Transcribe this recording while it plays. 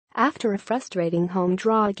After a frustrating home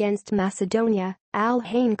draw against Macedonia,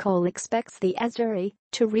 Hain-Cole expects the Azzurri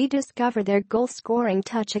to rediscover their goal-scoring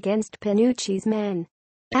touch against Panucci's men.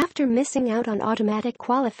 After missing out on automatic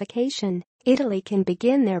qualification, Italy can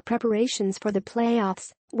begin their preparations for the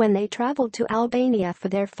playoffs when they travel to Albania for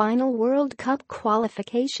their final World Cup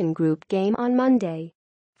qualification group game on Monday.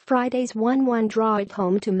 Friday's 1-1 draw at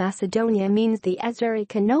home to Macedonia means the Azzurri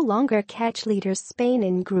can no longer catch leaders Spain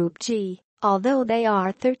in Group G, although they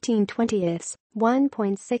are 13/20ths,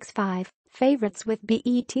 1.65 favorites with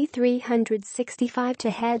BET 365 to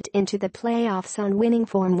head into the playoffs on winning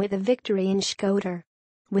form with a victory in Shkoder.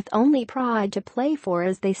 With only pride to play for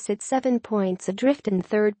as they sit 7 points adrift in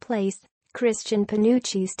third place, Christian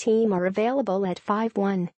Panucci's team are available at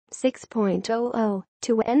 5-1, 6.00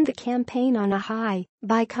 to end the campaign on a high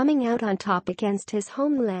by coming out on top against his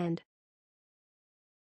homeland.